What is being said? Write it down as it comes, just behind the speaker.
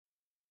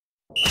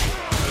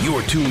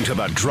You're tuned to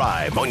The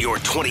Drive on your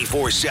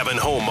 24/7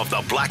 home of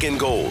the black and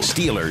gold.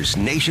 Steelers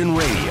Nation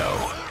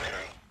Radio.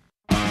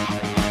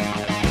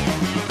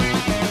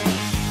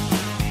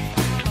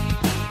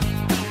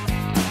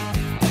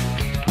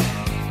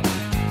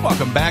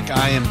 Welcome back.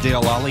 I am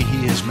Dale Lally.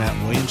 He is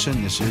Matt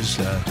Williamson. This is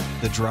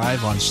The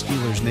Drive on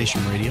Steelers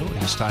Nation Radio.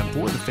 It is time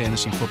for the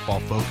Fantasy Football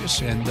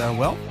Focus. And,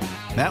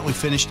 Matt, we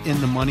finished in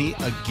the money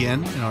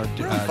again. In our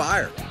We're on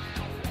fire.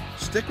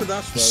 Stick with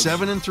us, folks.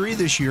 7-3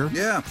 this year.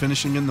 Yeah.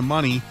 Finishing in the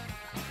money.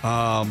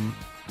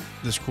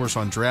 This course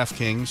on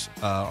DraftKings,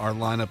 our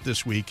lineup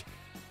this week,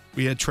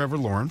 we had Trevor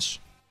Lawrence.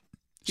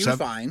 He was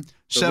fine.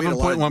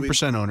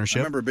 7.1% ownership. I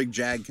remember a big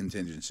Jag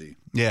contingency.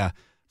 Yeah.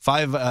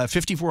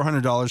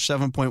 $5,400,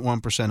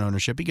 7.1%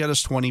 ownership. He got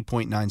us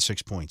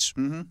 20.96 points.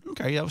 Mm-hmm.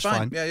 Okay, that was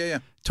fine. Yeah.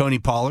 Tony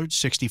Pollard,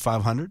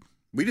 6,500.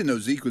 We didn't know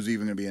Zeke was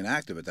even going to be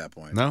inactive at that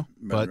point. No,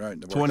 but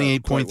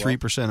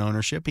 28.3%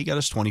 ownership. He got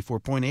us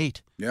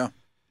 24.8. Yeah,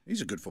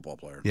 he's a good football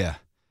player. Yeah.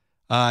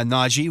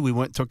 Najee,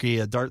 we took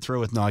a dart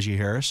throw with Najee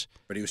Harris.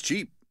 But he was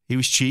cheap. He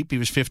was cheap. He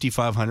was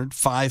 5,500,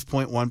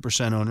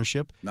 5.1%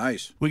 ownership.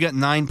 Nice. We got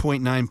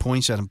 9.9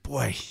 points at him.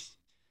 Boy,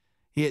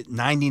 he had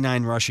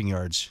 99 rushing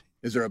yards.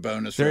 Is there a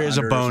bonus? There is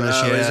a bonus,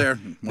 yeah. Is there?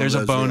 There's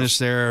a bonus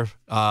there.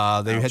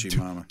 They had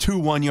two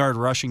 1-yard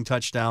rushing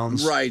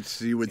touchdowns. Right.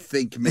 So you would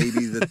think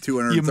maybe the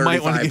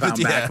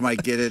 235-pound back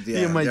might get it.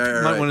 Yeah. You might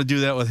want to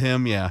do that with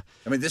him, yeah.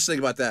 I mean, just think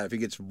about that. If he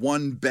gets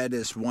one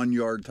Bettis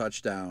 1-yard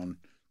touchdown,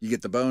 you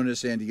get the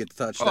bonus and you get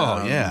the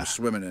touchdown. Oh, yeah. You're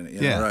swimming in it.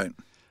 Yeah,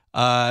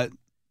 right.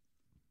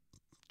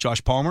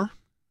 Josh Palmer.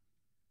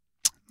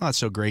 Not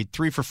so great.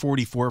 3 for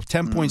 44,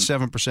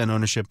 10.7%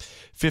 ownership,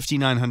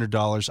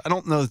 $5,900. I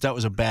don't know that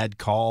was a bad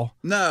call.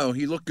 No,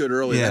 he looked good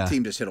early. Yeah. That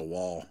team just hit a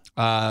wall.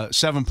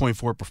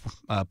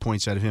 7.4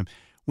 points out of him.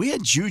 We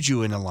had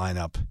Juju in the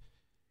lineup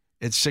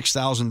at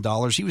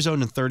 $6,000. He was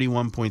owned in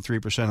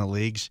 31.3% of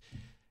leagues.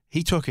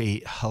 He took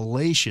a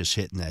hellacious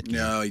hit in that game.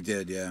 No, he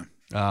did, yeah.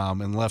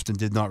 And left and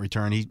did not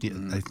return. I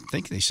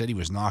think they said he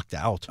was knocked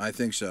out. I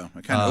think so.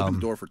 I kind of opened the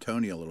door for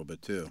Tony a little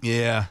bit, too.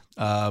 Yeah,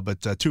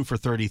 but 2 for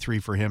 33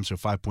 for him, so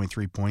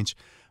 5.3 points.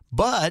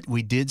 But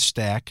we did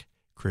stack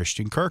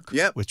Christian Kirk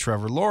with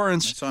Trevor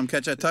Lawrence. I saw him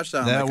catch that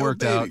touchdown. That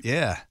worked out,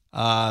 yeah.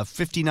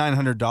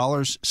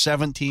 $5,900,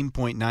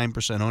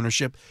 17.9%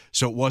 ownership,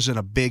 so it wasn't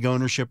a big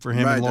ownership for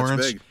him and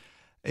Lawrence. That's big.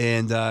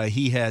 And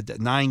he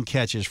had 9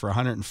 catches for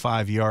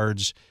 105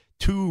 yards,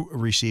 2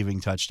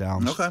 receiving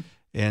touchdowns. Okay.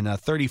 And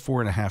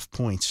 34.5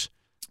 points.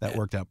 That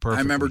worked out perfectly.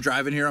 I remember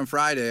driving here on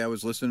Friday. I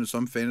was listening to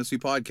some fantasy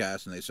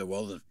podcast, and they said,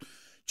 well, the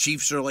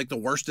Chiefs are like the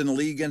worst in the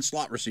league against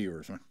slot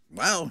receivers.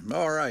 Well,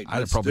 all right. I'd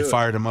have probably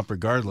fired him up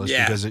regardless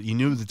because you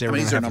knew that they were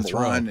going to have to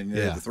throw. One, and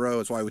they had to throw.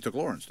 That's why we took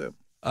Lawrence, too.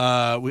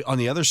 On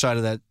the other side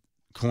of that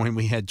coin,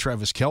 we had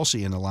Travis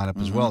Kelce in the lineup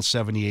as well,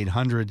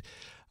 7,800.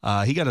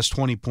 He got us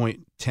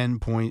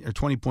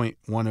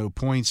 20.10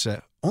 points.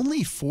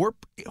 Only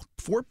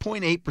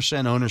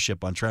 4.8%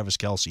 ownership on Travis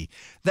Kelce.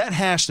 That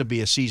has to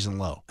be a season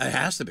low. It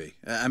has to be.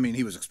 I mean,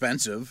 he was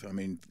expensive. I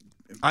mean,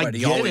 but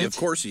of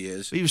course he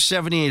is. He was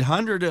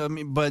 7,800. I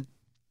mean, but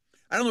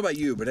I don't know about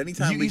you, but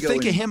anytime we go, you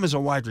think of him as a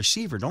wide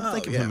receiver. Don't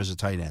think of him as a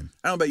tight end.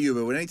 I don't know about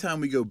you, but anytime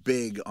we go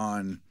big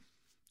on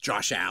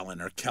Josh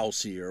Allen or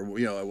Kelce or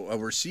a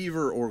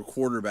receiver or a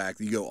quarterback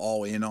that you go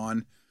all in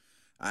on,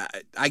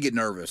 I get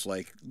nervous.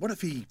 Like, what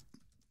if he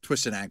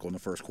twist an ankle in the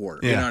first quarter?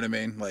 Yeah. You know what I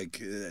mean? Like,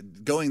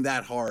 going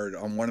that hard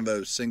on one of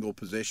those single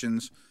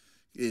positions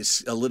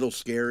is a little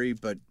scary,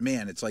 but,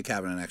 man, it's like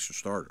having an extra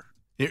starter.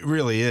 It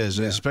really is,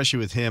 especially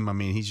with him. I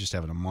mean, he's just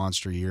having a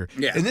monster year.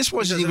 Yeah. And this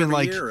wasn't even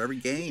every year, every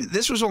game.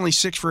 This was only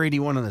 6 for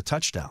 81 on a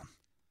touchdown.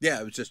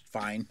 Yeah, it was just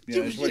fine.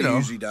 It's what he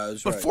usually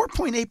does. But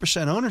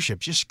 4.8%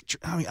 ownership,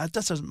 that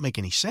doesn't make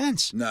any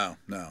sense. No.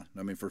 I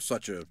mean, for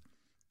such a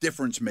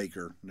difference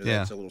maker,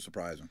 that's a little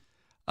surprising.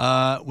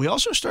 We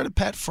also started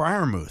Pat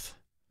Freiermuth.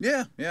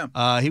 Yeah.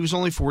 He was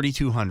only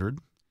 4,200.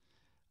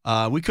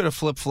 We could have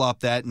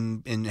flip-flopped that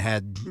and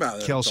had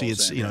Kelce at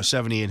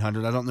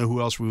 7,800. I don't know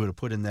who else we would have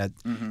put in that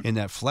in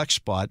that flex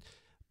spot,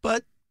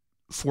 but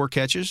 4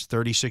 catches,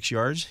 36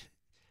 yards,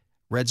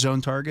 red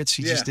zone targets.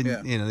 He just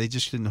didn't. They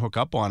just didn't hook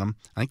up on him.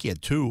 I think he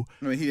had 2.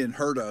 I mean, he didn't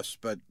hurt us,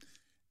 but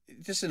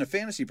just in a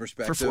fantasy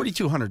perspective, for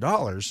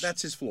 $4,200,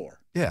 that's his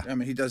floor. Yeah, I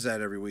mean, he does that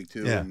every week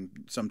too, and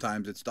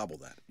sometimes it's double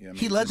that.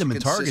 He led them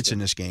in targets in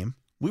this game.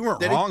 We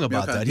weren't wrong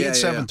about that. He had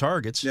 7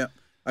 targets. Yeah.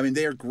 I mean,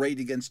 they are great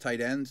against tight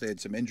ends. They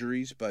had some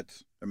injuries,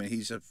 but, I mean,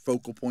 he's a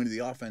focal point of the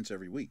offense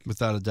every week.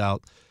 Without a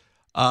doubt.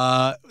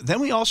 Then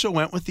we also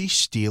went with the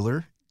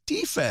Steeler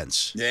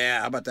defense.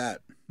 Yeah, how about that?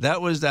 That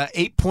was that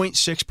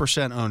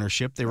 8.6%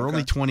 ownership. They were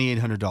only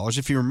 $2,800.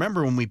 If you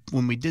remember when we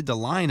did the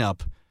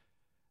lineup,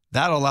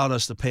 that allowed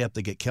us to pay up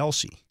to get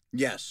Kelce.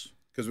 Yes,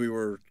 because we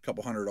were a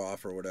couple hundred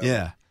off or whatever.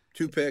 Yeah.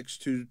 2 picks,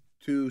 two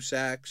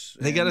sacks.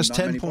 They got us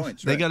 10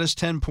 points. They got us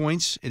 10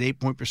 points at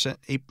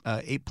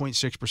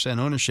 8.6%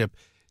 ownership,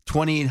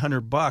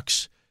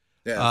 $2,800.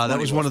 Yeah, that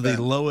was one of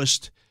the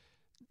lowest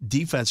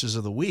defenses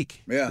of the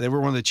week. Yeah, they were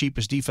one of the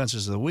cheapest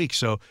defenses of the week.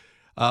 So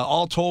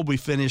All told, we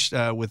finished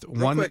with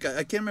Real one. quick,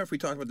 I can't remember if we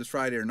talked about this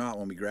Friday or not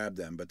when we grabbed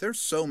them, but there's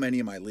so many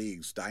of my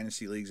leagues,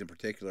 dynasty leagues in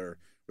particular,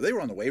 where they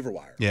were on the waiver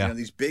wire. Yeah. You know,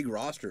 these big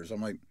rosters.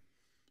 I'm like,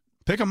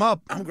 pick them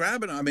up. I'm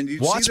grabbing them. I mean, you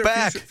Watt's see their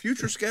back.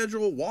 Future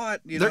schedule.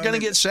 Watt. They're going to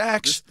get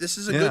sacks. This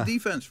is a good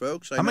defense,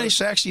 folks. How many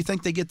sacks do you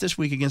think they get this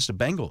week against the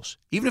Bengals?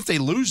 Even if they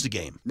lose the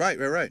game.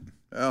 Right.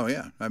 Oh,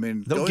 yeah. I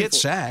mean, they'll get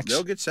sacks.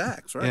 They'll get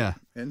sacks, right? Yeah.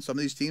 And some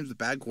of these teams with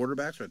bad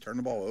quarterbacks are going to turn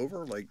the ball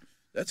over. Like,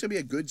 that's going to be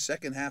a good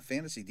second half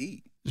fantasy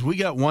D. We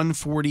got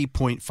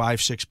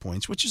 140.56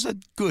 points, which is a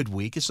good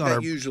week. It's not that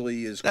our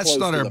usually is that's close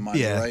not to our the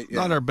money, right? Yeah.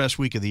 not our best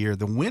week of the year.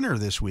 The winner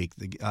this week,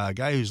 the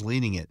guy who's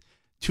leading it,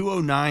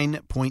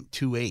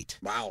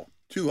 209.28. Wow.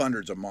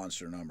 200's a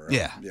monster number.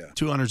 Right? Yeah.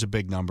 200's a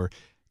big number.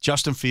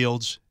 Justin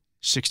Fields,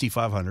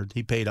 6,500.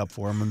 He paid up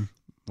for him, and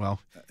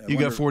you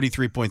got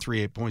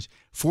 43.38 points,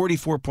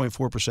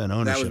 44.4%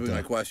 ownership. That was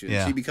my question.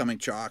 Yeah. Is he becoming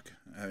chalk?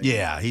 I mean,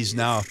 yeah, he's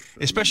now,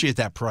 especially at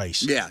that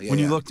price. Yeah. When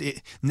you looked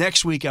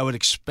next week, I would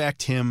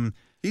expect him.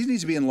 He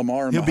needs to be in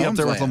Lamar. And he'll be up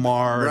there with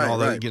Lamar and all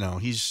that. Right. You know,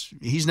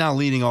 he's now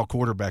leading all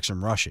quarterbacks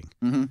in rushing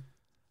by and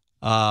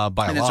a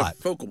lot. It's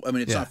a focal. I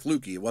mean, it's not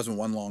fluky. It wasn't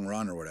one long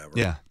run or whatever.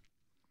 Yeah.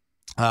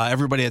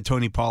 Everybody had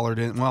Tony Pollard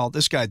in. Well,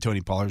 this guy had Tony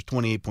Pollard,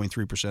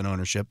 28.3%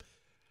 ownership.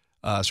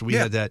 So we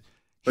had that.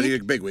 But he had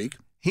a big week.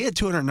 He had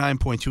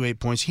 209.28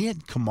 points. He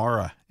had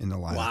Kamara in the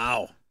lineup.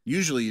 Wow.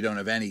 Usually you don't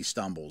have any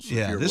stumbles.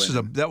 Yeah,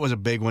 that was a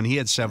big one. He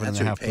had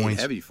 7.5 points.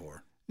 Heavy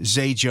for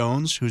Zay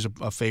Jones, who's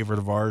a favorite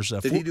of ours.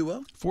 Did he do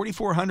well?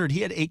 4,400.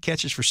 He had 8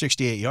 catches for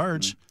 68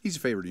 yards. He's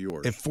a favorite of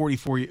yours. At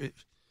 44.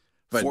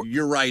 But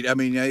you're right. I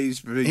mean,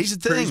 he's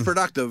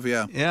productive.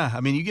 Yeah. Yeah.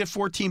 I mean, you get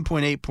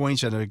 14.8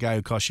 points out of a guy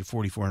who cost you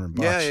 $4,400.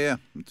 Yeah.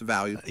 It's a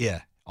value.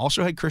 Yeah.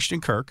 Also had Christian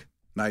Kirk.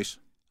 Nice.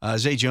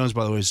 Zay Jones,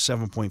 by the way, is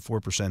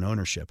 7.4%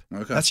 ownership.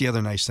 Okay. That's the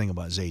other nice thing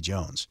about Zay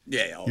Jones.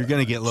 Yeah. You're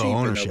going to get low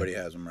ownership. Nobody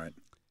has him, right?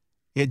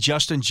 He had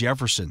Justin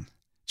Jefferson.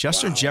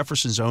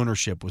 Jefferson's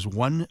ownership was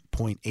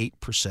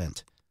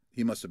 1.8%.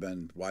 He must have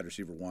been wide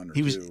receiver 1 or 2.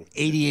 He was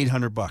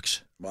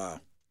 $8,800. Wow.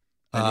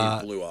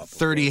 And he blew up.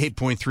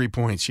 38.3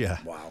 points, yeah.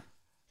 Wow.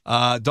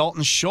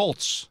 Dalton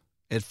Schultz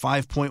at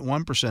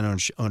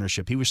 5.1%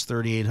 ownership. He was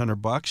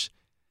 $3,800.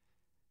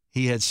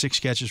 He had 6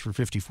 catches for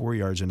 54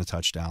 yards and a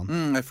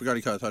touchdown. I forgot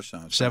he caught a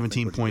touchdown.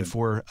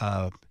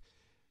 17.4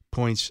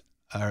 points.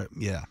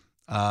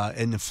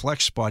 In the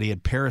flex spot, he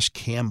had Paris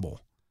Campbell.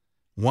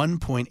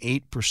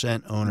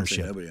 1.8%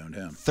 ownership. Nobody owned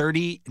him.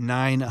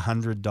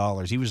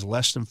 $3,900. He was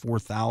less than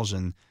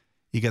 4,000.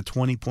 He got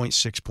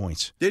 20.6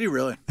 points. Did he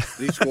really?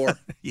 Did he score?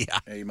 Yeah.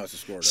 He must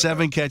have scored.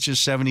 7 catches,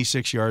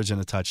 76 yards,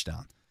 and a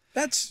touchdown.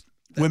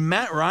 When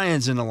Matt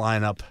Ryan's in the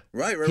lineup,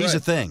 he's a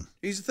thing.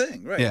 He's a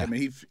thing, right? Yeah. I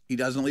mean, he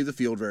doesn't leave the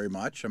field very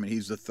much. I mean,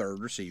 he's the third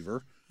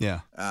receiver.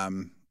 Yeah.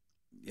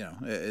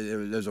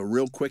 There's a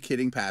real quick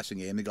hitting passing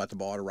game. They got the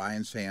ball to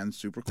Ryan's hands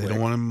super quick. They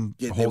don't want him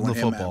holding the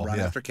football. Run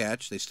after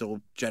catch. They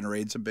still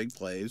generated some big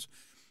plays.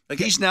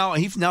 He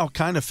now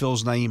kind of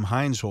fills Nyheim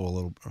Hines' hole a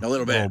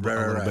little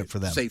bit for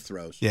them. Safe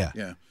throws.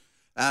 Yeah.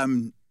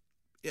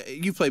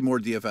 You played more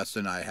DFS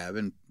than I have,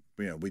 and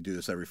we do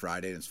this every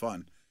Friday, and it's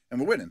fun,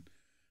 and we're winning.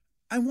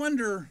 I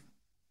wonder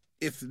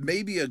if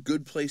maybe a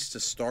good place to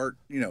start,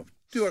 do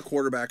a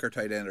quarterback or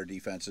tight end or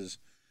defenses.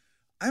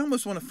 I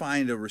almost want to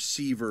find a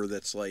receiver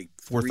that's like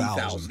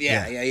 4,000.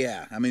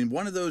 Yeah. I mean,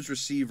 one of those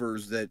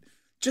receivers that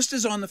just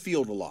is on the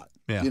field a lot.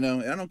 Yeah.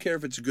 I don't care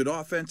if it's a good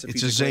offense. If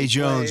it's he's a Zay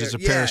Jones. It's a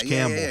Paris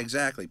Campbell. Yeah,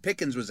 exactly.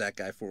 Pickens was that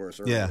guy for us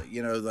early. Yeah.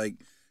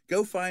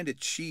 Go find a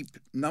cheap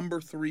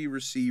number 3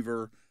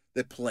 receiver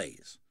that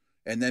plays,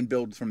 and then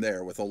build from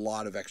there with a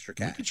lot of extra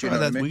cash. We can try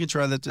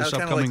that this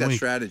upcoming like that week.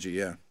 Strategy,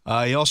 yeah.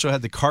 He also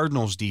had the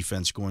Cardinals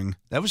defense going.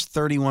 That was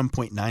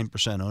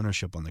 31.9%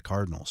 ownership on the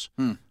Cardinals,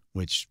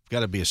 which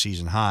got to be a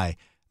season high.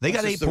 They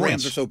got 8 points. The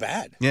Rams are so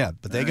bad. Yeah,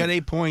 but they got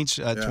 8 points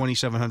at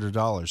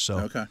 $2,700. So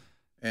okay.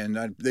 And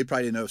they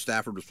probably didn't know if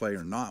Stafford was playing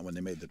or not when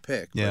they made the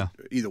pick. Yeah.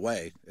 But either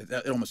way,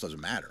 it almost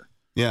doesn't matter.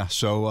 Yeah.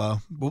 So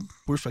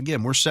we're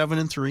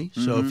 7-3.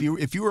 So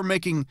if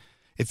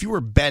you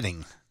were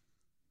betting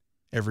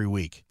every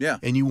week,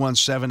 and you won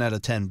 7 out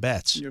of 10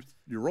 bets, you're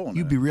rolling.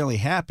 You'd be really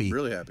happy.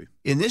 Really happy.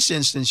 In this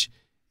instance,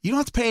 you don't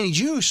have to pay any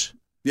juice.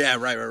 Yeah.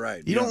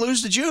 Right. You don't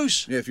lose the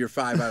juice. Yeah, if you're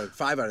 5 out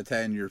of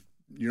 10, you're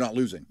not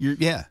losing. You're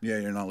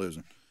not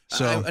losing.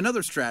 So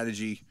another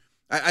strategy.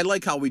 I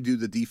like how we do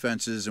the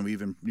defenses, and we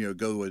even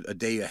go a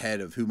day ahead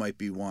of who might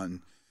be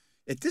one.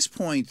 At this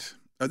point,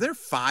 are there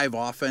 5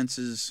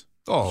 offenses?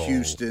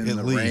 Houston,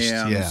 the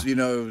Rams,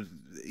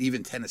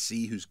 even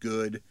Tennessee, who's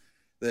good.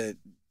 That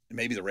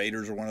maybe the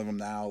Raiders are one of them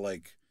now.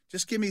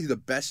 Just give me the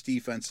best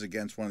defense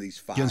against one of these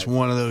 5. Against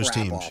one of those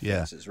teams,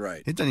 offenses,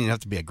 right? It doesn't even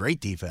have to be a great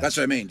defense. That's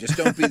what I mean. Just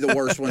don't be the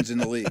worst ones in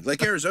the league.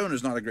 Like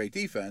Arizona's not a great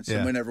defense,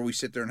 and whenever we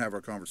sit there and have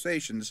our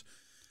conversations,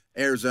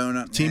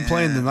 Arizona team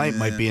playing tonight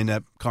might be in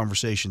that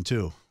conversation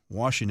too.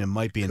 Washington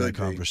might be in that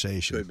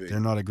conversation. Could be. They're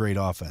not a great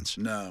offense.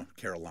 No,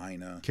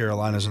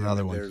 Carolina's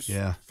another one. There's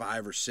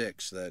 5 or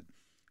 6 that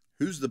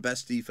Who's the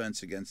best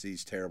defense against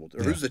these terrible,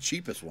 or who's the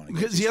cheapest one?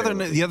 Because the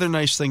other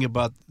nice thing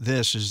about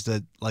this is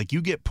that like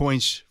you get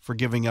points for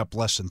giving up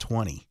less than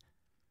 20.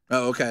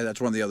 Oh, okay,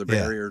 that's one of the other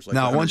barriers. Like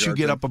now, once you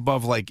get up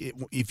above, like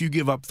if you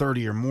give up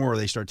 30 or more,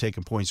 they start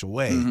taking points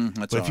away.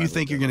 But if you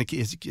think you're going to,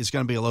 it's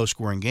going to be a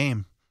low-scoring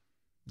game,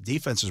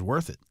 defense is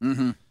worth it.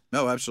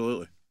 No,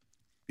 absolutely.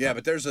 Yeah,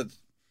 but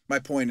my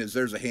point is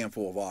there's a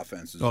handful of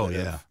offenses. that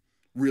have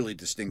really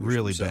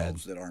distinguished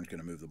themselves that aren't going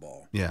to move the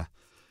ball. Yeah.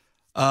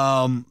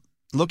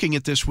 Looking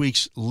at this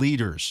week's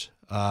leaders,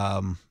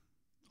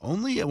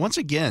 only 4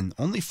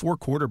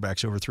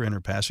 quarterbacks over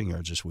 300 passing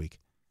yards this week.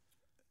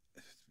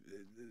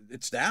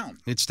 It's down.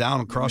 It's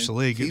down across the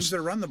league. Teams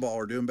that run the ball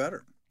are doing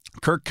better.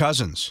 Kirk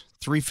Cousins,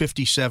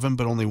 357,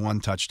 but only 1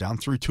 touchdown,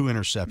 threw 2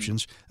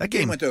 interceptions. That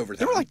game went to overtime.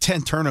 There were like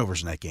 10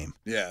 turnovers in that game.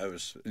 Yeah, it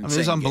was insane. I mean, it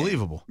was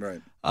unbelievable.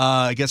 Game.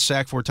 Right. He got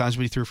sacked 4 times,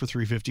 but he threw for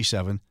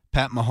 357.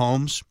 Pat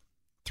Mahomes,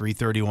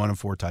 331 and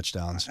 4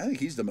 touchdowns. I think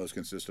he's the most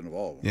consistent of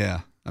all of them. Yeah.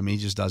 I mean,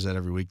 he just does that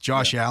every week.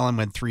 Josh Allen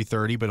went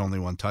 330, but only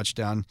 1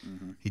 touchdown.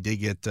 He did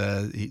get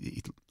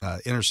he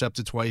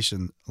intercepted twice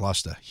and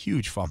lost a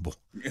huge fumble.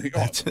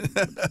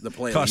 The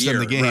play cost them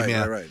the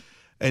game, right.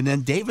 And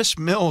then Davis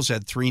Mills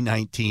had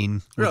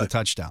 319 with a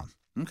touchdown.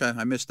 Okay,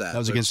 I missed that. That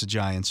was against the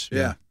Giants.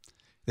 Yeah.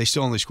 They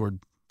still only scored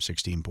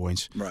 16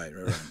 points. Right.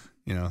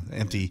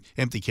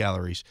 Empty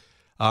calories.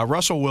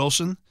 Russell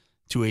Wilson,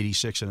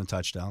 286 and a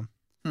touchdown.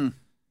 All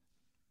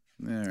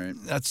right.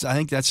 I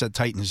think that's at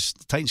Titans.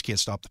 The Titans can't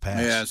stop the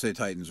pass. Yeah, I'd say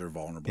Titans are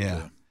vulnerable.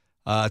 Yeah.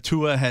 Too.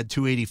 Tua had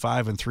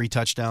 285 and 3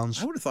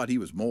 touchdowns. I would have thought he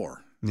was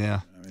more.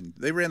 Yeah. I mean,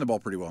 they ran the ball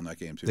pretty well in that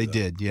game, too. They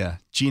did, yeah.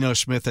 Geno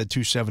Smith had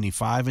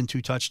 275 and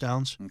 2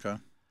 touchdowns. Okay.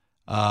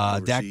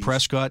 Dak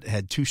Prescott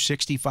had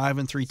 265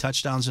 and 3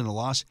 touchdowns in a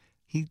loss.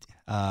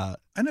 I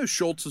know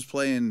Schultz is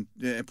playing,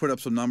 put up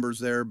some numbers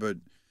there, but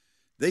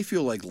they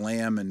feel like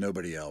Lamb and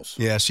nobody else.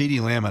 Yeah,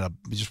 CeeDee Lamb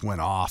just went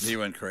off. He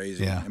went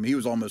crazy. Yeah. I mean, he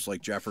was almost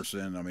like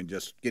Jefferson. I mean,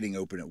 just getting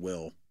open at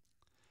will.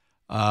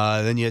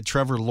 Then you had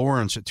Trevor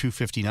Lawrence at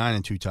 259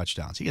 and 2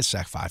 touchdowns. He got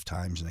sacked 5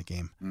 times in that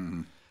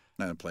game.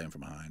 Not playing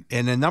from behind.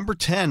 And then number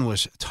 10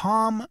 was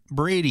Tom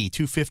Brady,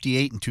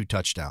 258 and 2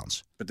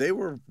 touchdowns. But they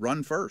were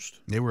run first.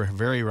 They were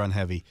very run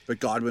heavy. But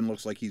Godwin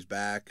looks like he's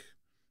back.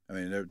 I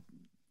mean,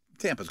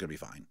 Tampa's going to be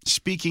fine.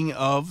 Speaking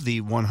of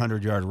the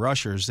 100-yard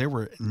rushers, there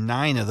were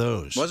 9 of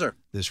those. Was there?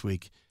 This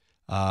week.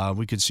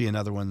 We could see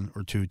another one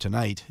or 2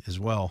 tonight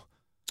as well.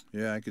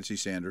 Yeah, I could see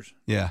Sanders.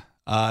 Yeah.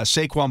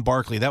 Saquon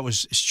Barkley, that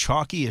was as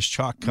chalky as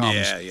chalk comes.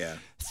 Yeah.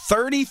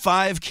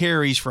 35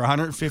 carries for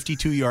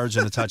 152 yards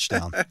and a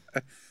touchdown.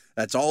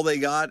 That's all they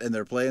got, and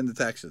they're playing the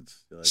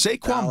Texans. Like,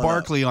 Saquon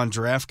Barkley on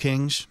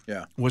DraftKings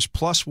was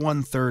plus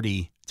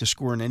 130 to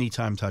score an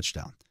anytime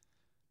touchdown.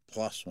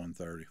 Plus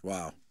 130.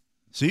 Wow.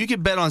 So you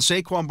could bet on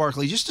Saquon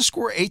Barkley just to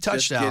score a touchdown.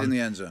 Just get in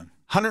the end zone.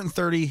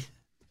 130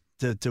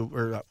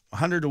 or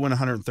 100 to win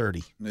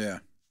 130. Yeah.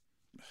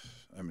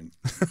 I mean,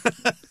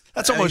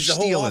 that's almost he's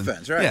the stealing. Whole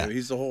offense, right? Yeah.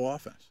 He's the whole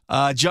offense.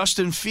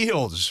 Justin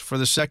Fields for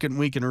the second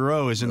week in a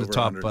row is in the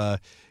top.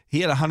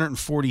 He had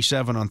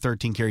 147 on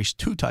 13 carries,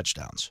 2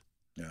 touchdowns.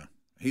 Yeah,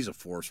 he's a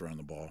force around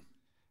the ball.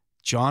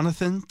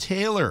 Jonathan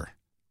Taylor,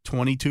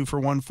 22 for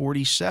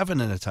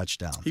 147 and a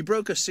touchdown. He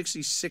broke a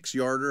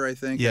 66-yarder, I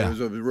think. Yeah. It was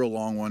a real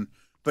long one.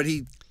 But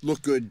he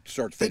looked good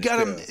start to finish. They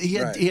got him.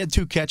 He had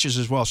 2 catches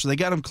as well, so they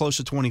got him close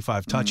to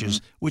 25 touches,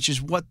 which is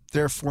what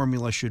their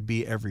formula should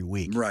be every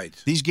week. Right.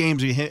 These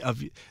games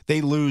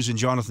they lose and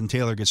Jonathan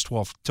Taylor gets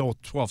 12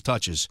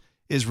 touches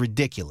is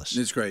ridiculous.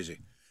 It's crazy.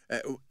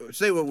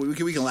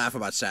 We can laugh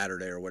about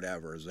Saturday or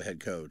whatever as a head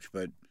coach,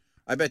 but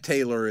I bet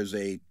Taylor is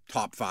a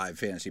top 5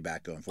 fantasy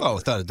back going forward. Oh,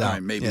 without a doubt. I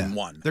mean, maybe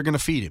 1. They're going to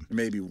feed him.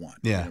 Maybe 1.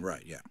 Yeah.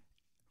 Right. Yeah.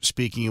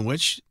 Speaking of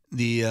which,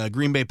 the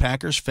Green Bay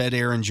Packers fed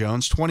Aaron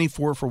Jones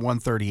 24 for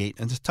 138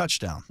 and a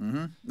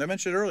touchdown. I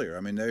mentioned earlier.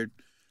 I mean,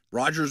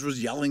 Rodgers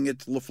was yelling at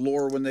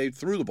LaFleur when they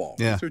threw the ball.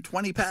 Yeah. They threw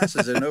 20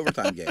 passes in an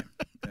overtime game.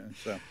 Yeah,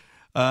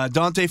 so.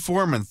 Dante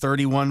Foreman,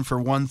 31 for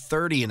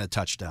 130 and a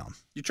touchdown.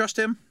 You trust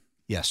him?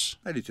 Yes.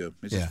 I do too.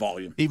 It's his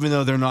volume. Even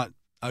though they're not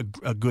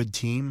a good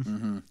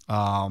team.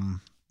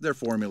 Their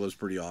formula is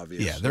pretty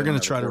obvious. Yeah, they're going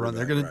to try to run.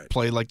 They're going to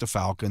play like the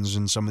Falcons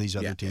and some of these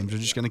other teams. They're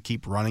just going to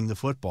keep running the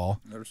football.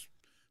 There's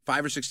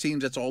 5 or 6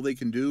 teams, that's all they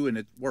can do, and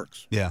it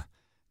works. Yeah.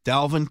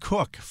 Dalvin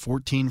Cook,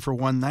 14 for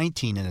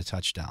 119 and a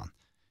touchdown.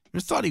 I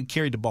thought he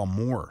carried the ball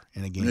more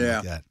in a game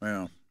like that.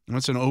 Yeah.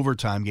 Once an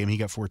overtime game, he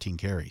got 14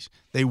 carries.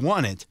 They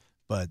won it,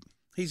 but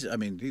he's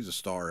a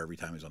star every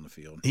time he's on the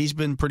field. He's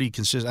been pretty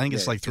consistent. I think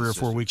it's like 3 or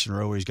 4 weeks in a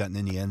row where he's gotten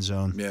in the end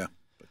zone. Yeah.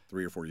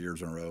 3 or 4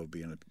 years in a row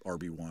being an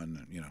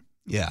RB1,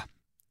 Yeah.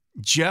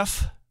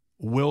 Jeff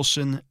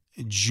Wilson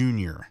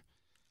Jr.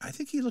 I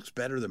think he looks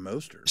better than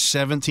Mostert.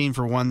 17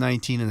 for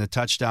 119 and a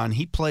touchdown.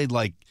 He played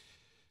like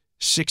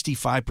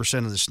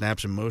 65% of the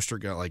snaps, and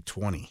Mostert got like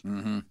 20.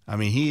 I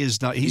mean, he's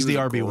the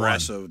RB1.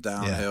 Aggressive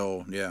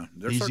downhill. Yeah.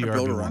 They're starting to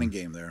build a running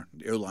game there.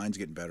 The O-line's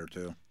getting better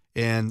too.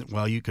 And,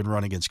 well, you can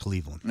run against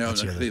Cleveland. No,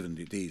 Cleveland,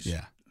 these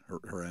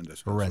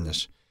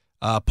horrendous.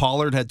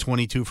 Pollard had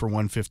 22 for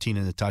 115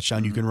 and a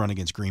touchdown. You can run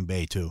against Green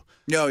Bay too.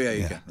 Oh, yeah,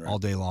 you can. Right. All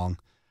day long.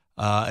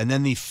 And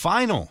then the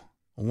final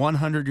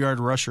 100-yard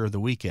rusher of the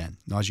weekend,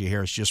 Najee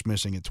Harris just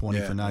missing at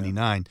 20 for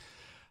 99.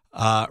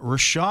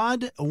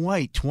 Rachaad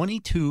White,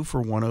 22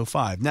 for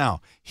 105.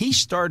 Now, he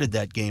started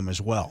that game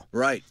as well.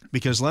 Right.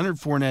 Because Leonard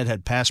Fournette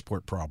had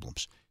passport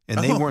problems. And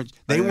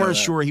they weren't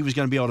sure he was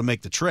going to be able to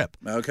make the trip.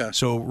 Okay.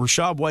 So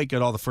Rachaad White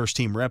got all the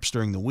first-team reps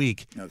during the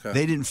week. Okay.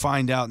 They didn't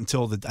find out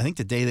until I think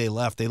the day they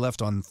left. They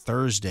left on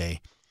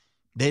Thursday.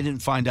 They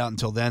didn't find out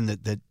until then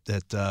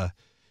that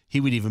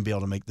he would even be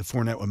able to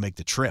Fournette would make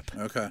the trip.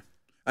 Okay.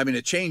 I mean,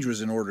 a change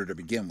was in order to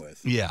begin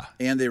with. Yeah.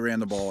 And they ran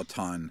the ball a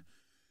ton.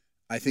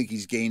 I think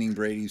he's gaining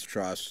Brady's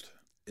trust.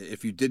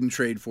 If you didn't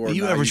trade for him,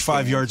 you average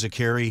 5 yards a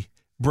carry.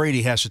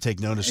 Brady has to take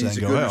notice of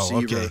that and go,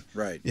 receiver. Okay.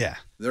 Right. Yeah.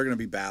 They're going to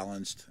be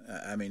balanced.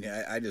 I mean,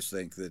 I just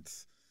think that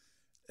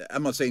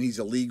I'm not saying he's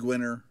a league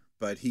winner,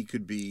 but he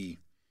could be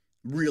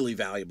really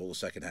valuable the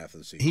second half of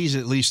the season. He's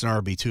at least an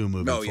RB2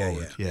 moving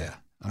forward. Yeah.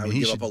 I would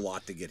give up a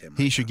lot to get him.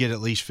 He should get at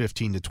least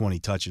 15 to 20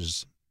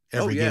 touches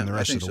every game the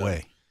rest of the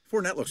way.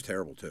 Fournette looks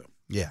terrible, too.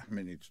 Yeah. I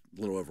mean, he's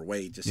a little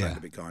overweight, just signed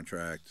a big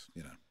contract,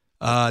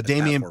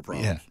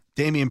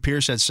 Damian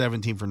Pierce had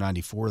 17 for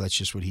 94. That's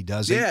just what he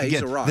does.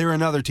 He's a rock. They're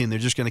another team. They're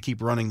just going to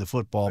keep running the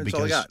football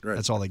because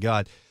that's all they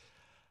got.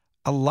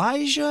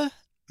 Elijah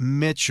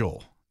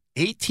Mitchell,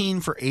 18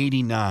 for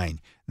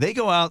 89. They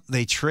go out,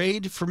 they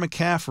trade for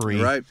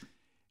McCaffrey. Right.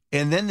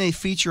 And then they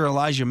feature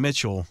Elijah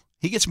Mitchell.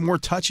 He gets more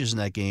touches in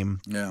that game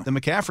than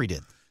McCaffrey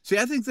did. See,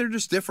 I think they're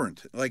just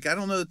different. Like, I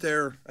don't know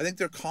that I think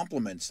they're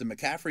complements. The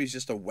McCaffrey's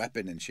just a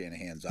weapon in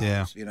Shanahan's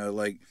eyes.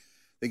 Yeah.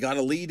 They got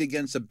a lead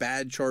against a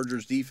bad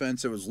Chargers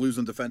defense that was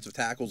losing defensive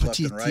tackles left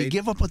and right. Do you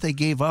give up what they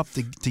gave up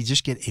to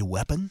just get a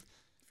weapon?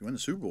 If you win the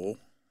Super Bowl,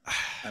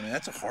 I mean,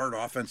 that's a hard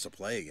offense to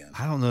play against.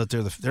 I don't know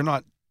that they're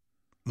not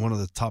one of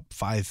the top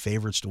 5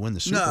 favorites to win the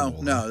Super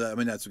Bowl. No, I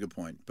mean, that's a good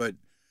point. But,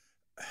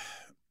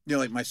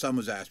 like my son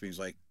was asking me, he's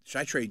like, should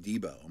I trade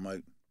Debo? I'm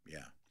like,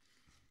 yeah.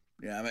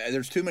 Yeah, I mean,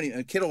 there's too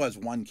many. Kittle has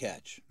one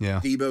catch.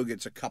 Yeah. Debo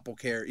gets a couple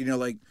carries.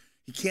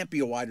 He can't be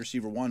a wide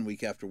receiver one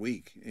week after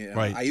week.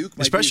 Right. Ayuk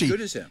might be as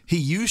good as him. He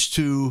used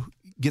to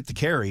get the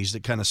carries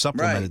that kind of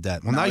supplemented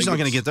that. Well, now he's not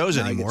going to get those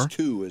anymore. He gets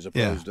 2 as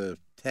opposed to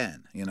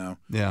 10,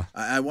 Yeah.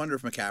 I wonder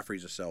if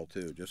McCaffrey's a sell,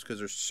 too, just because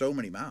there's so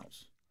many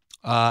mouths.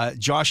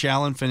 Josh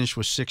Allen finished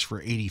with 6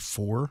 for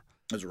 84.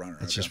 As a runner.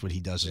 That's just what he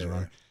does as a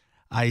runner.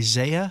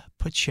 Isaiah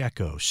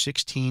Pacheco,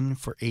 16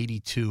 for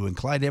 82. And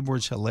Clyde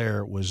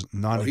Edwards-Helaire was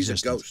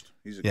non-existent.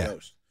 He's a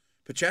ghost.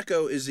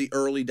 Pacheco is the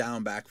early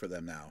down back for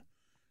them now.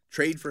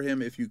 Trade for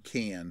him if you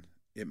can.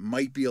 It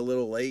might be a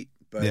little late,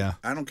 but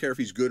I don't care if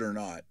he's good or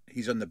not.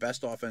 He's on the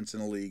best offense in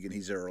the league, and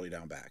he's their early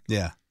down back.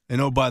 Yeah.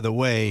 And, by the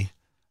way,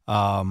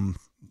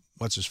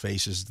 what's his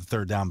face is the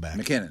third down back.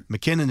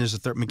 McKinnon is the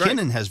third.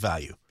 McKinnon has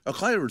value. Oh,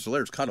 Clyde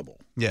Edwards-Helaire is cuttable.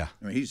 Yeah.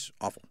 I mean, he's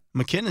awful.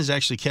 McKinnon's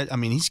actually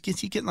he's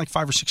getting like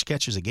 5 or 6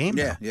 catches a game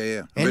now.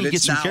 Yeah. And he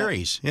gets some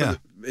carries. Yeah.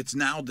 It's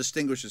now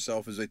distinguished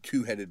itself as a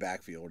 2-headed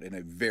backfield in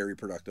a very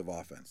productive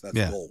offense.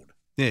 That's gold.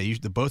 Yeah,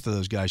 both of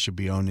those guys should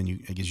be owned,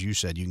 and as you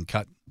said, you can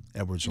cut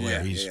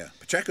Edwards-Helaire. Yeah.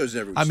 Pacheco's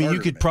every. I mean,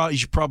 you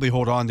should probably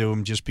hold on to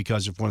him just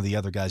because if one of the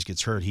other guys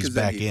gets hurt, he's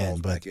back in.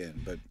 But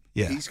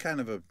he's kind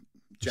of a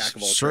jack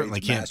of all trades.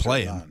 Certainly can't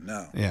play him.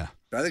 No. Yeah.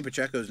 But I think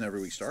Pacheco's an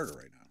every week starter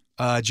right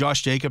now.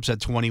 Josh Jacobs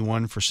had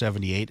 21 for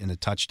 78 and a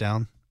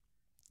touchdown.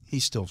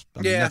 He's still.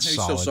 That's he's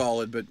solid. still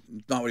solid, but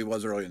not what he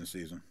was early in the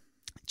season.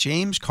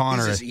 James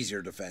Conner. He's just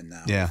easier to defend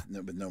now. Yeah.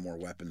 With no more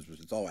weapons,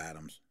 it's all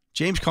Adams.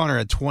 James Conner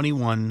had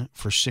 21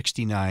 for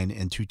 69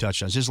 and 2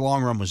 touchdowns. His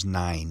long run was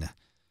 9.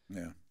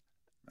 Yeah.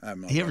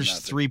 He averaged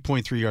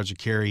 3.3 yards a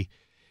carry.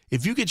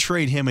 If you could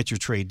trade him at your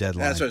trade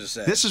deadline, that's what I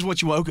said. This is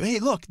what you want. Hey,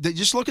 look,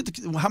 just look at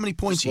how many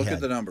points he had. Look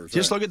at the numbers.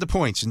 Just look at the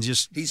points and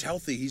just. He's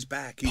healthy. He's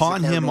back.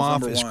 Pawn him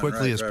off as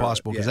quickly as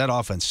possible because that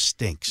offense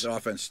stinks. The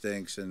offense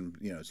stinks, and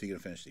is he going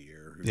to finish the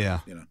year? Yeah.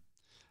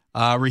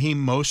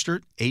 Raheem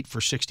Mostert, 8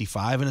 for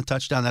 65 and a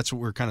touchdown. That's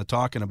what we're kind of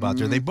talking about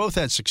there. They both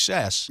had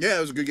success. Yeah,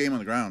 it was a good game on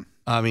the ground.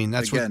 I mean,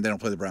 that's they don't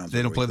play the Browns.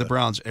 They don't play the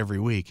Browns every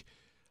week.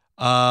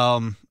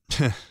 You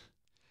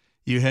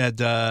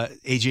had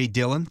A.J.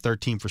 Dillon,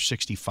 13 for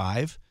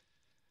 65.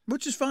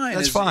 Which is fine.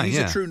 That's fine, He's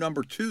a true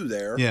number 2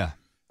 there. Yeah.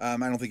 I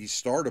don't think he's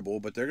startable,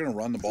 but they're going to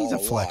run the ball He's a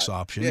flex lot.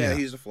 option. Yeah,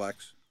 he's a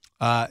flex.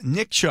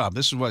 Nick Chubb,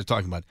 this is what I'm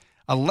talking about.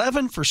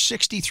 11 for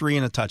 63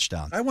 and a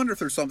touchdown. I wonder if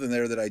there's something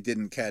there that I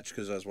didn't catch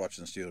because I was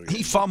watching the Steelers.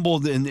 He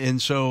fumbled,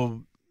 and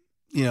so,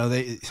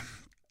 I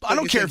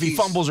don't care if he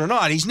fumbles or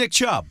not. He's Nick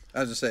Chubb. I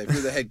was going to say, if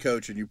you're the head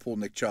coach and you pull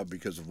Nick Chubb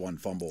because of one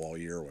fumble all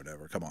year or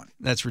whatever, come on.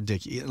 That's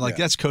ridiculous.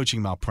 That's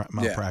coaching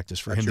malpractice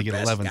for him to get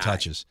 11 guy.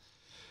 touches.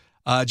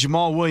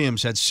 Jamal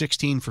Williams had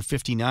 16 for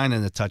 59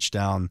 and a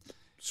touchdown.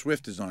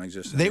 Swift is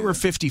non-existent. They were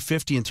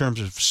 50-50 in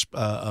terms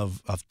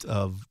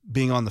of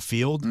being on the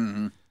field.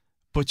 Mm-hmm.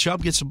 But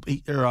Chubb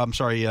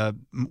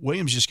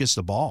Williams just gets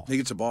the ball. He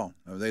gets the ball.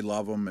 They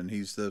love him, and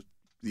he's the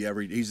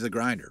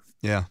grinder.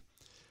 Yeah.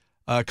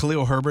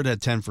 Khalil Herbert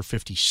had 10 for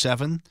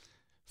 57.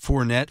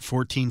 Fournette,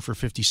 14 for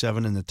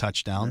 57 and the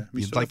touchdown.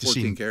 Yeah, you'd like to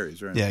see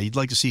carries, right? Yeah, you'd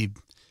like to see,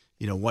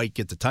 White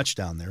get the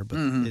touchdown there, but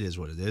it is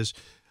what it is.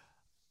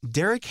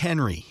 Derrick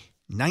Henry,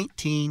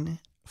 19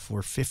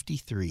 for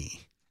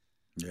 53.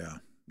 Yeah.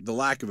 The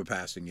lack of a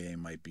passing game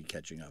might be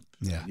catching up.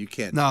 Yeah. You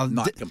can't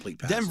not complete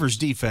passes. Denver's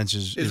defense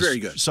is very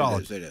good.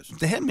 Solid. It is.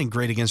 They hadn't been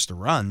great against the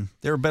run.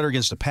 They were better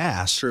against the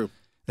pass. True.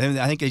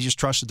 I think they just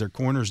trusted their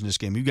corners in this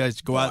game. You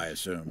guys go out. I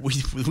assume.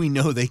 We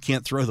know they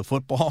can't throw the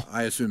football.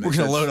 I assume we're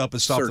going to load up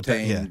and stop the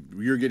pass. Yeah.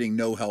 You're getting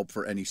no help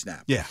for any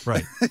snap. Yeah,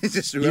 right.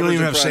 Just you don't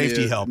even have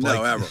safety help.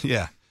 No, ever.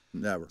 Yeah.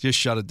 Never. Just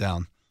shut it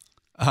down.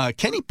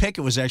 Kenny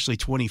Pickett was actually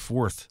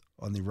 24th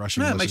on the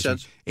rushing list. Makes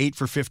sense. 8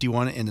 for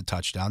 51 and a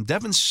touchdown.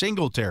 Devin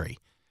Singletary,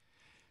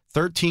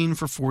 13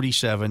 for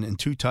 47 and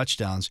 2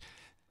 touchdowns.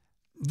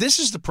 This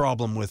is the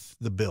problem with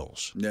the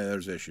Bills. Yeah,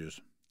 there's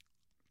issues.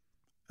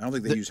 I don't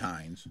think they use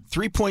Hines.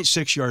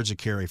 3.6 yards a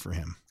carry for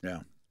him. Yeah.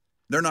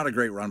 They're not a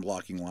great run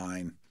blocking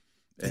line.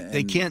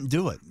 They can't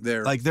do it.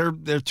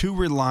 They're too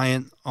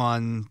reliant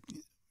on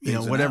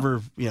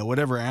whatever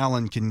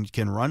Allen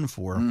can run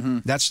for. Mm-hmm.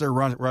 That's their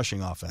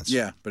rushing offense.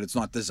 Yeah, but it's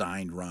not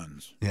designed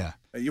runs. Yeah.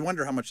 You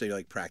wonder how much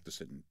they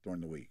practice it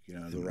during the week,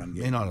 the run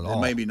game. May not at all.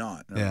 Maybe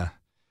not. No. Yeah.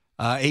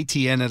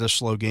 ATN had a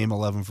slow game,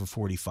 11 for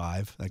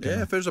 45.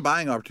 If there's a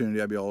buying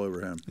opportunity, I'd be all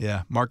over him.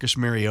 Yeah. Marcus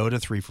Mariota,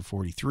 3 for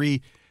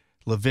 43.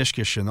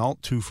 Laviska Shenault,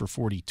 2 for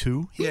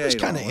 42. He was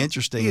kind of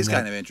interesting. He's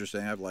kind of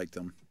interesting. I've liked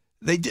him.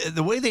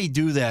 The way they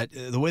do that,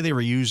 the way they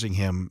were using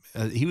him,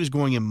 he was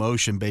going in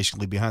motion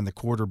basically behind the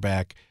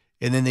quarterback,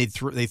 and then they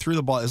threw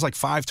the ball. It was like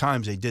 5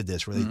 times they did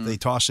this, where they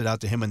tossed it out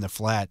to him in the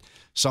flat.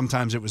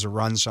 Sometimes it was a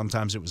run,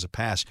 sometimes it was a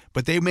pass,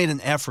 but they made an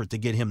effort to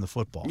get him the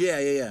football.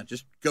 Yeah.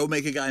 Just go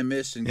make a guy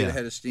miss and get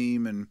ahead of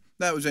steam, and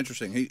that was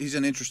interesting. He's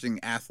an interesting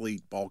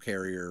athlete, ball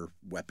carrier,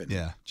 weapon.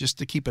 Yeah, just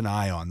to keep an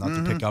eye on, not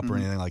to pick up or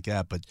anything like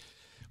that, but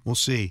we'll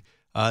see.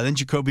 Then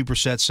Jacoby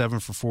Brissett, 7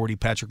 for 40.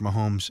 Patrick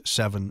Mahomes,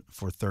 7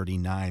 for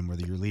 39, were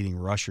your leading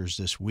rushers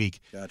this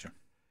week. Gotcha.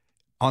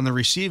 On the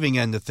receiving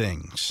end of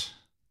things,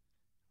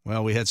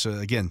 well, we had,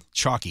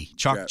 chalky.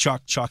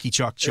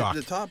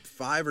 The top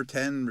 5 or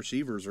 10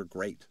 receivers are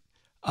great.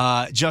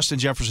 Justin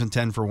Jefferson,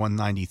 10 for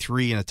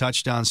 193 and a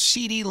touchdown.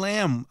 CeeDee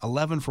Lamb,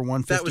 11 for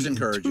 150. That was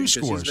encouraging because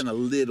scores. He's been a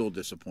little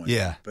disappointed.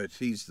 Yeah. But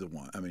he's the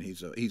one. I mean,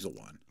 he's a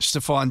one.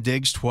 Stephon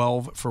Diggs,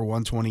 12 for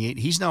 128.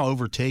 He's now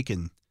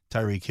overtaken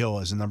Tyreek Hill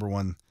as the number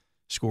 1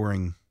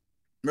 scoring.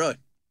 Really?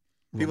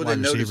 People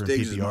didn't notice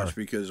Diggs as PPR. much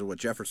because of what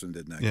Jefferson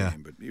did in that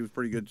game, but he was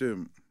pretty good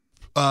too.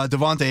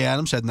 Devontae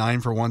Adams had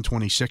 9 for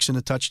 126 and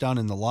a touchdown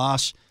in the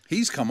loss.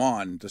 He's come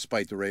on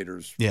despite the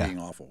Raiders being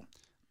awful.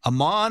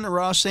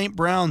 Amon-Ra St.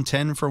 Brown,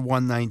 10 for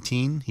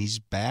 119. He's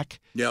back.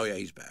 Yeah,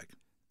 he's back.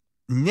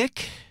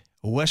 Nick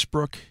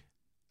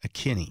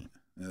Westbrook-Ikhine,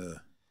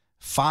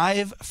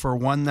 5 for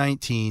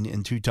 119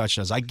 and 2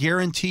 touchdowns. I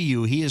guarantee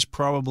you he is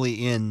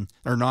probably in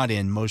or not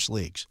in most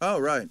leagues. Oh,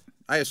 right.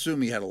 I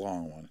assume he had a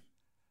long one.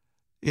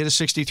 He had a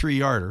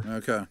 63-yarder.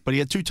 Okay. But he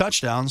had 2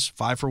 touchdowns,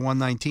 5 for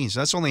 119.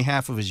 So that's only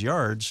half of his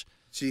yards.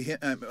 See,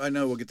 I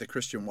know we'll get to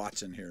Christian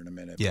Watson here in a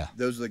minute. Yeah.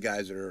 Those are the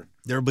guys that are.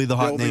 There'll be the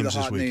hot names this week. They'll be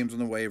the hot names on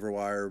the waiver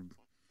wire.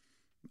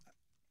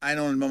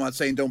 I'm not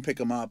saying don't pick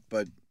them up,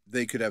 but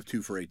they could have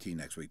 2 for 18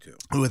 next week too.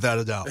 Without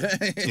a doubt.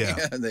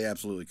 Yeah. They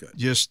absolutely could.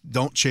 Just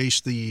don't chase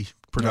the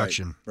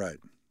production. Right.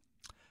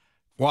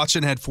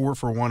 Watson had 4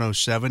 for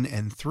 107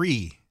 and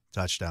 3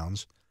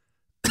 touchdowns.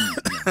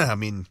 I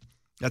mean,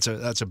 that's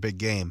a big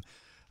game.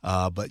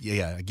 But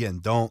again,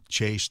 don't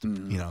chase.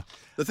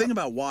 The thing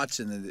about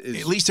Watson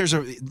is at least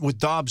with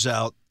Dobbs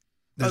out.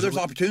 There's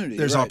opportunity.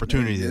 There's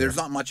opportunity. There's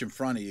not much in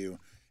front of you,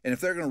 and if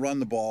they're going to run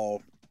the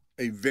ball,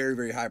 a very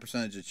very high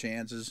percentage of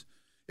chances.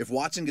 If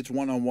Watson gets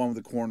 1-on-1 with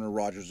the corner,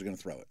 Rodgers is going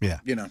to throw it. Yeah.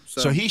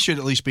 So he should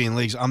at least be in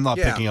leagues. I'm not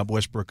picking up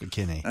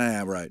Westbrook-Ikhine.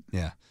 Yeah, right.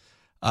 Yeah.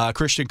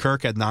 Christian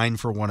Kirk had 9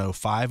 for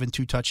 105 and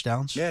 2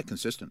 touchdowns. Yeah,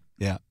 consistent.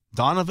 Yeah.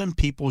 Donovan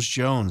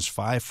Peoples-Jones,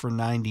 5 for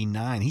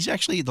 99. He's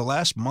actually, the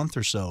last month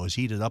or so, has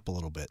heated up a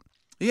little bit.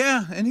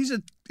 Yeah, and he's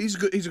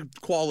good. He's a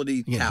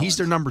quality talent. He's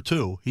their number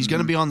 2. He's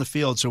going to be on the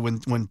field, so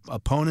when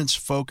opponents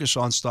focus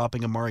on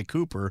stopping Amari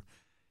Cooper,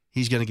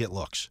 he's going to get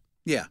looks.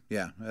 Yeah,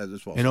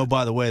 that's well. And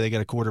by the way, they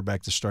got a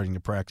quarterback that's starting to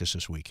practice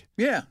this week.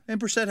 Yeah, and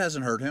Brissett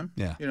hasn't hurt him.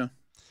 Yeah.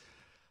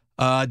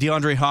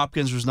 DeAndre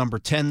Hopkins was number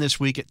 10 this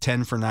week at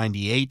 10 for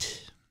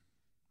 98.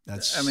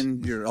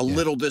 You're a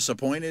little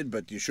disappointed,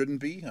 but you shouldn't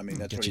be. I mean,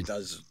 that's what he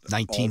does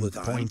 19 all the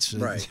time. Points.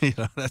 Right.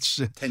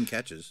 That's 10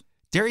 catches.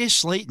 Darius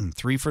Slayton,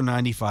 3 for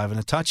 95 and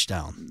a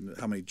touchdown.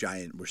 How many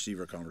giant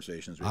receiver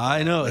conversations we've I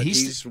had. know.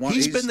 He's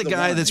been the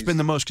guy that's been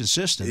the most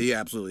consistent. He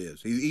absolutely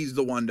is. He's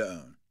the one to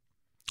own.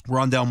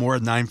 Rondale Moore,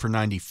 9 for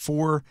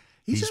 94.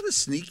 He's had a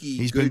sneaky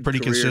He's been pretty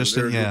career.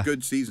 consistent, A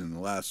good season the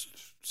last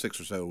 6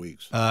 or so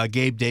weeks.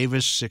 Gabe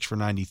Davis, 6 for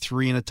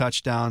 93 and a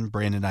touchdown.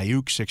 Brandon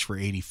Ayuk, 6 for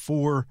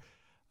 84.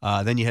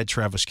 Then you had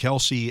Travis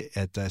Kelce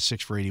at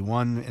 6 for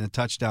 81 and a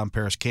touchdown.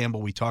 Paris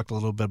Campbell, we talked a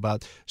little bit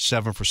about,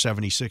 7 for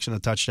 76 and a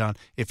touchdown.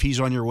 If he's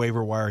on your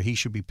waiver wire, he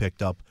should be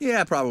picked up.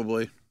 Yeah,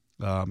 probably.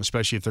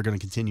 Especially if they're going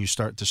to continue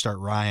to start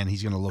Ryan,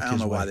 he's going to look his way. I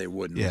don't know why they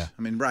wouldn't. Yeah.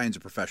 I mean, Ryan's a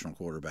professional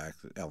quarterback.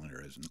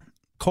 Ellinger isn't.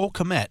 Cole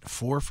Kmet,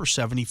 4 for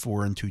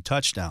 74 and 2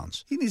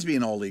 touchdowns. He needs to be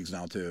in all leagues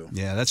now, too.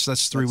 Yeah,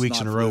 that's 3 weeks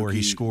in a row where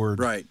he scored.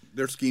 Right.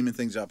 They're scheming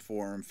things up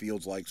for him.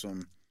 Fields likes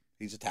him.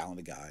 He's a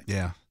talented guy.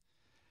 Yeah.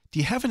 Do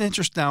you have an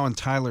interest now in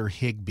Tyler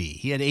Higbee?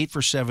 He had 8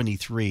 for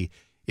 73.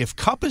 If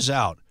Kupp is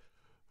out,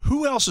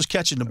 who else is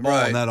catching the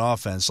ball in that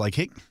offense? Like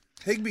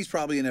Higbee's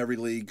probably in every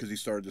league because he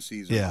started the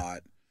season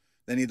hot.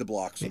 They need to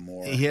block some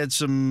more. He had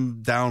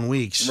some down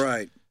weeks.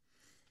 Right.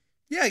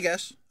 Yeah, I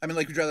guess. I mean,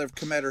 like, would you rather have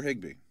Kmet or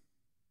Higbee?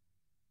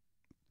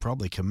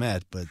 Probably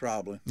Kmet, but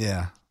probably.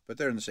 Yeah. But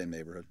they're in the same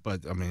neighborhood.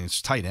 But, I mean,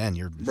 it's tight end.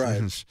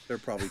 Right. They're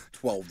probably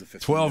 12 to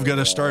 15. 12 going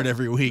to start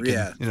every week.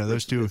 Yeah. And,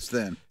 those two. It's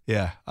thin.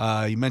 Yeah.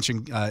 You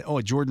mentioned,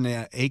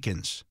 Jordan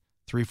Akins,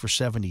 3 for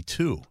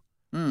 72.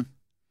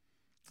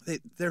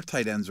 Their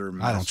tight ends are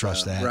messed I don't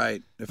trust that.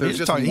 Right. If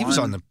he was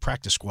on the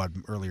practice squad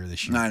earlier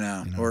this year. I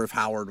know. Or if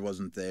Howard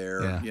wasn't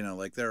there. Yeah.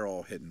 Like they're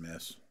all hit and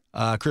miss.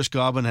 Chris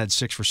Godwin had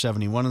 6 for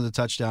 71 on the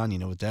touchdown. You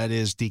know what that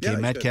is. DK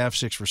Metcalf,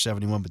 6 for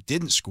 71, but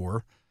didn't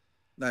score.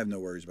 I have no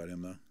worries about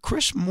him, though.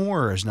 Chris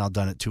Moore has now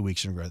done it 2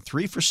 weeks in a row.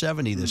 3 for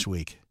 70 this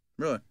week.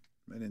 Really?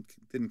 I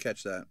didn't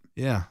catch that.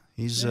 Yeah.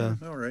 He's all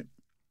right.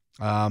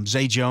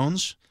 Zay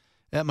Jones.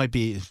 That might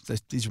be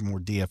 – these are more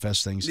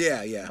DFS things.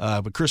 Yeah.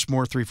 But Chris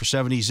Moore, 3 for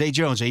 70. Zay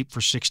Jones, 8 for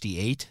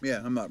 68.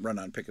 Yeah, I'm not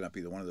running on picking up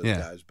either one of those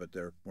guys, but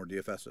they're more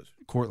DFSs.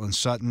 Cortland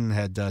Sutton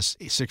had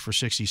 6 for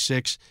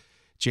 66.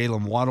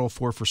 Jalen Waddle,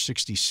 4 for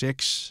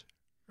 66.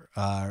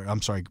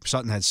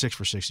 Sutton had 6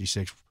 for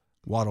 66.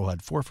 Waddle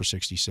had 4 for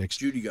 66.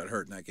 Judy got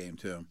hurt in that game,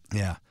 too.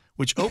 Yeah,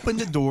 which opened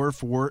the door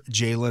for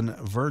Jalen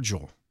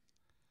Virgil.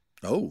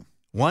 Oh.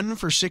 1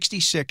 for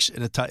 66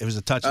 and it was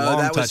a long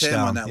touchdown. That was him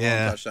on that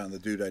long touchdown. The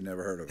dude I'd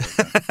never heard of.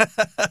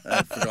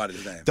 I forgot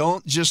his name.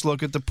 Don't just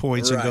look at the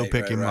points and go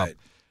pick him up.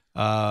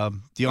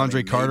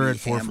 DeAndre Carter had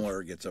 4.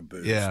 Hamler gets a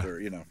boost. Yeah. Or,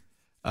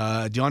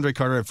 DeAndre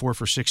Carter had 4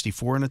 for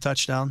 64 and a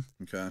touchdown.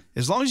 Okay.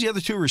 As long as the other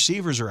two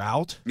receivers are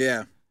out.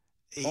 Yeah.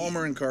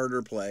 Palmer and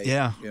Carter play.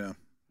 Yeah.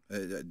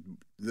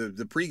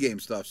 The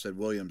pregame stuff said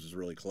Williams is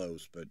really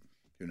close, but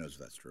who knows if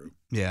that's true.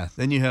 Yeah.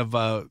 Then you have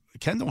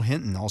Kendall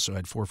Hinton also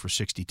had 4 for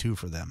 62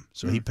 for them,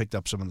 so he picked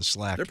up some of the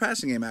slack. Their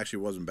passing game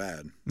actually wasn't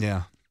bad.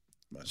 Yeah.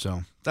 But.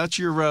 So that's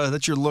your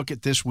look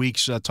at this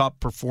week's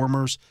top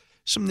performers.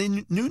 Some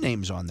new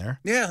names on there.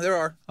 Yeah, there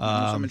are.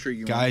 Some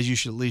intriguing guys ones. You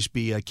should at least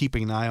be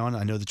keeping an eye on.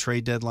 I know the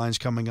trade deadline's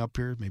coming up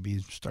here. Maybe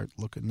start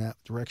looking that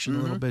direction a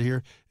little bit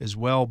here as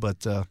well. But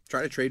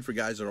try to trade for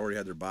guys that already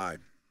had their bye.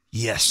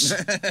 Yes.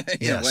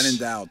 Yes. When in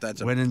doubt, that's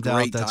a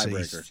great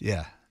tiebreaker.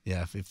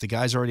 Yeah. If the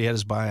guy's already had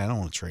his bye, I don't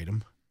want to trade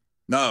him.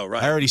 No,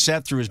 right. I already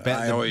sat through his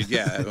bad. I always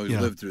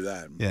lived through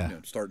that. Yeah.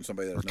 Starting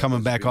somebody that or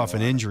coming back off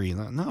an injury.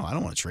 No, I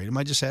don't want to trade him.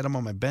 I just had him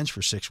on my bench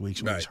for 6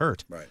 weeks when he was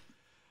hurt. Right.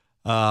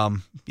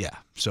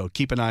 So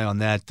keep an eye on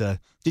that.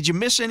 Did you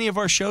miss any of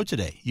our show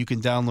today? You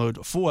can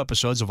download full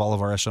episodes of all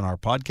of our SNR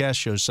podcast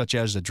shows, such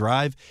as The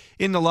Drive,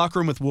 In the Locker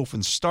Room with Wolf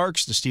and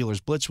Starks, The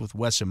Steelers Blitz with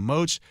Wes and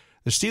Moats,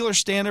 The Steelers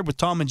Standard with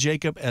Tom and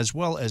Jacob, as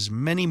well as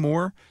many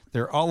more.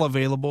 They're all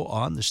available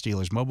on the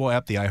Steelers mobile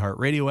app, the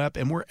iHeartRadio app,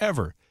 and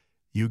wherever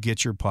you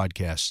get your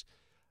podcasts.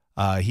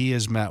 He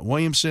is Matt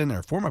Williamson,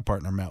 or former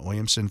partner Matt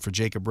Williamson, for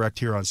Jacob Recht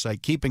here on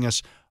site, keeping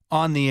us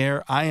on the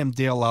air. I am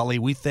Dale Lally.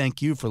 We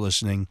thank you for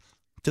listening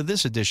to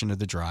this edition of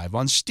The Drive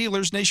on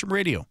Steelers Nation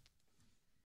Radio.